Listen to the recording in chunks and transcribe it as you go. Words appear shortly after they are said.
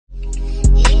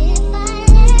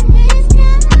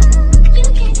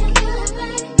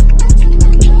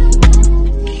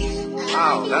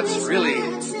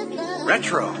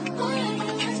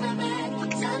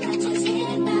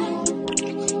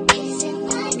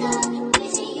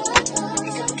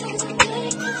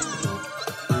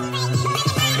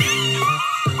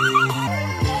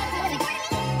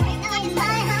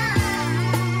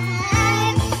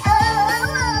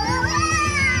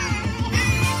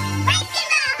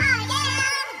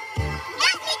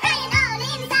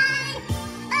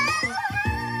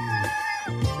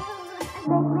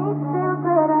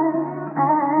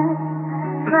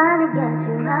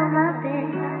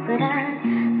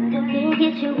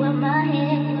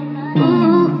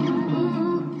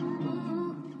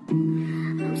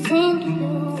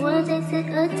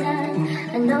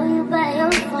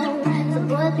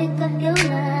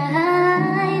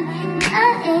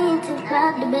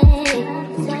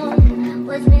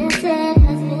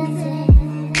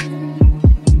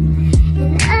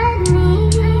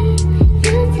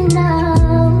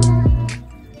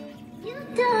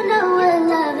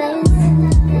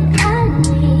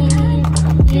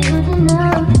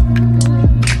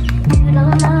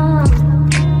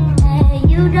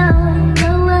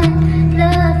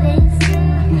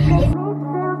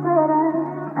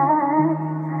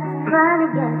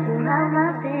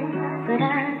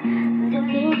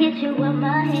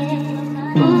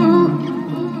I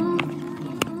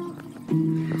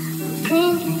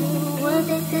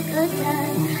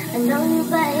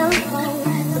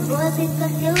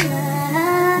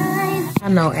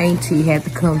know Auntie had to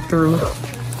come through.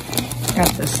 Got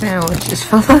the sandwiches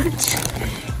for lunch.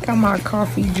 Got my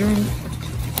coffee drink.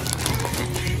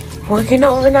 Working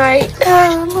overnight.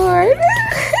 Oh, Lord.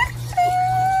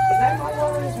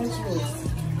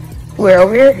 Where,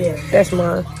 over here? Yeah. That's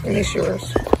mine. And it's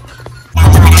yours.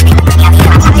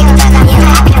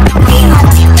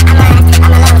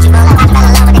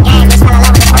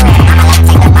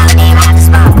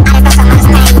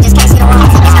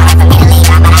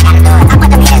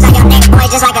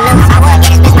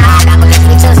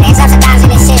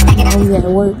 I'm at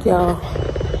work, y'all.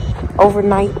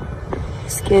 Overnight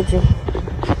schedule.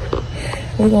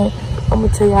 I'm gonna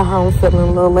tell y'all how I'm feeling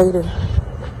a little later.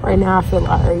 Right now I feel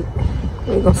alright.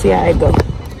 We're gonna see how it goes.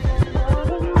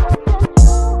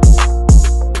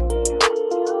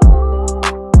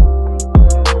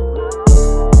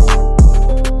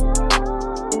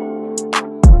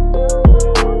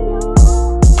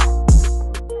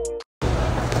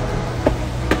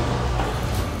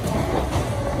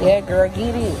 Yeah, girl,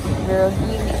 get it. Girl, get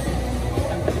it.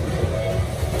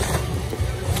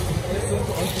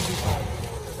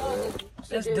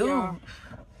 Let's do.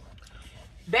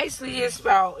 Basically, it's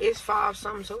 5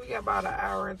 something, so we got about an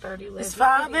hour and 30 left. It's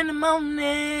 5 in the morning.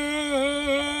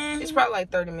 It's probably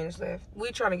like 30 minutes left.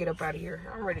 We trying to get up out of here.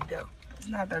 I'm ready to go. It's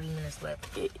not 30 minutes left.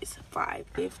 It's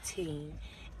 5:15,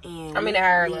 and I'm in an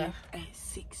hour left at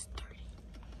 6:30.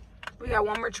 We got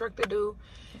one more truck to do.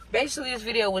 Basically, this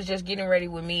video was just getting ready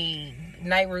with me,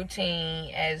 night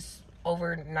routine as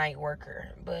overnight worker.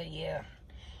 But yeah,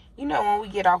 you know, when we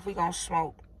get off, we gonna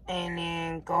smoke and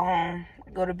then go home,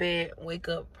 go to bed, wake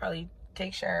up, probably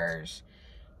take showers,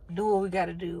 do what we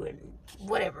gotta do, and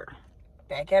whatever.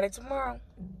 Back at it tomorrow.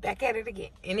 Back at it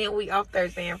again. And then we off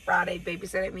Thursday and Friday. Baby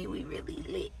said at me, we really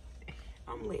lit.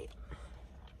 I'm lit.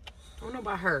 I don't know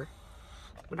about her,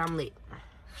 but I'm lit.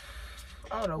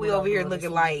 We over here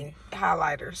looking like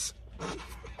highlighters.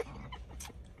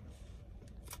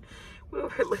 We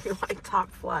over here looking like top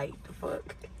flight. The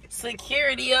fuck?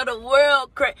 Security of the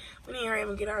world. We didn't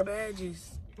even get our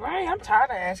badges. Right? I'm tired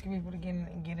of asking people to get in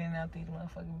and out these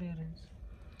motherfucking buildings.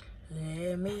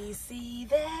 Let me see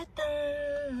that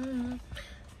thumb.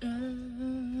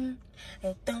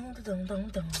 That dum.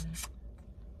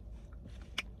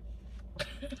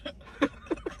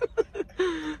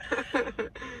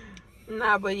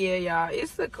 Nah, but yeah, y'all,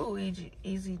 it's a cool,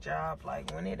 easy job.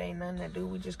 Like, when it ain't nothing to do,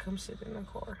 we just come sit in the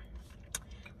car.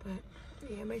 But,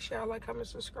 yeah, make sure y'all like, comment,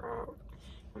 subscribe.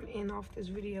 I'm end off this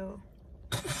video.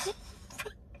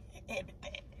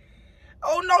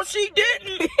 Oh, no, she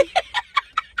didn't.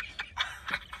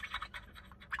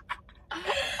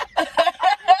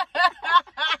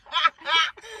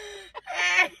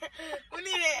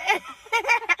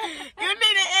 You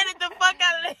need to edit the fuck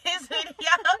out of this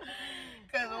video.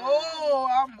 Cause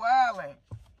I'm wildin'.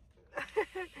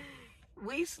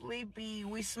 We sleepy.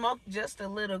 We smoked just a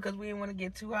little because we didn't want to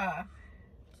get too high.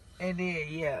 And then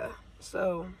yeah,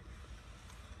 so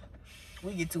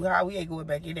we get too high. We ain't going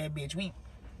back in that bitch. We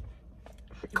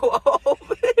go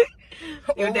over.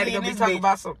 Your daddy gonna be talking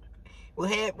about some.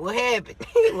 What happened?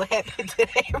 What happened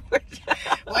today?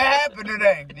 What happened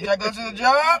today? Did y'all go to the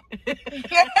job?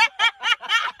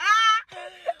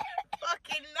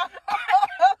 Fucking no.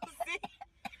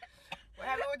 What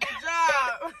happened with the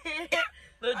job?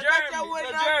 Lil' I thought y'all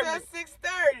went out till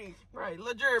 6:30. Right,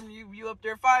 Lil' Germ, you up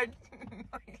there fighting?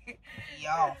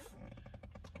 Y'all.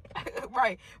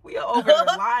 Right, we are over there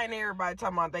lying to everybody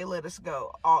talking about they let us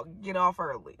go. Get off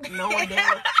early. No one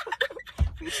there.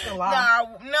 We still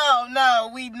lying. No,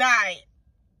 we not.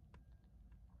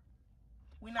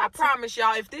 I promise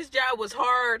y'all, if this job was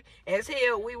hard as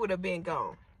hell, we would have been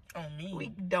gone. On me. We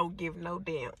don't give no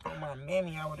damn. On my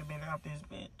mammy, I would have been out this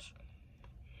bitch.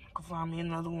 Could find me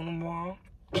another one tomorrow.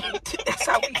 That's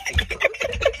how we feel.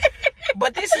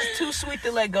 But this is too sweet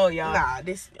to let go, y'all. Nah,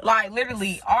 this... Like,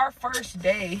 literally, our first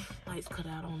day... Lights cut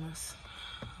out on us.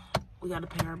 We got to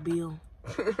pay our bill.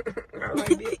 Bro,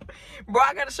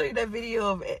 I got to show you that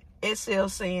video of SL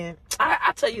saying...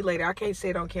 I'll tell you later. I can't say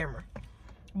it on camera.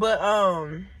 But,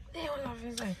 damn, what was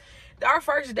I saying? Our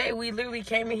first day, we literally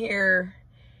came in here,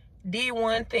 did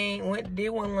one thing, did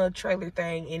one little trailer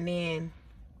thing, and then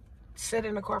sat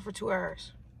in the car for 2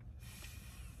 hours.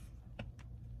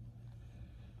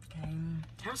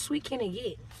 How sweet can it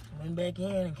get? Went back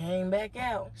in and came back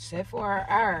out. Sat for an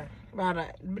hour.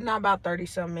 Not about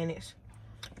 30-some minutes.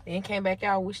 Then came back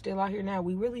out. We still out here now.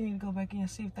 We really need to go back in and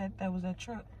see if that was that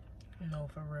truck. No,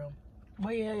 for real.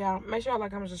 But yeah, y'all. Make sure y'all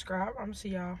like, comment, subscribe. I'm gonna see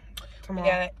y'all tomorrow.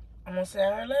 We got it. I'm gonna say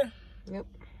our left. Yep.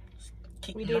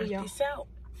 Keep We did it, y'all. this out.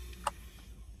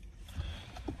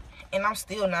 And I'm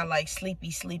still not like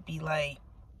sleepy. Like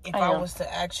if I was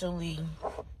to actually,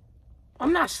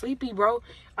 I'm not sleepy, bro.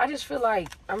 I just feel like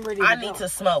I'm ready. I need to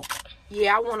smoke.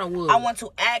 Yeah, I want to wood. I want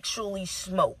to actually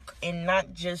smoke and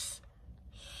not just.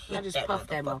 I just puff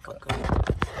that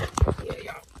motherfucker.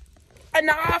 Yeah, y'all. And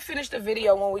now I'll finish the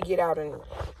video when we get out and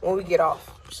when we get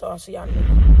off. So I'll see y'all in a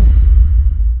minute.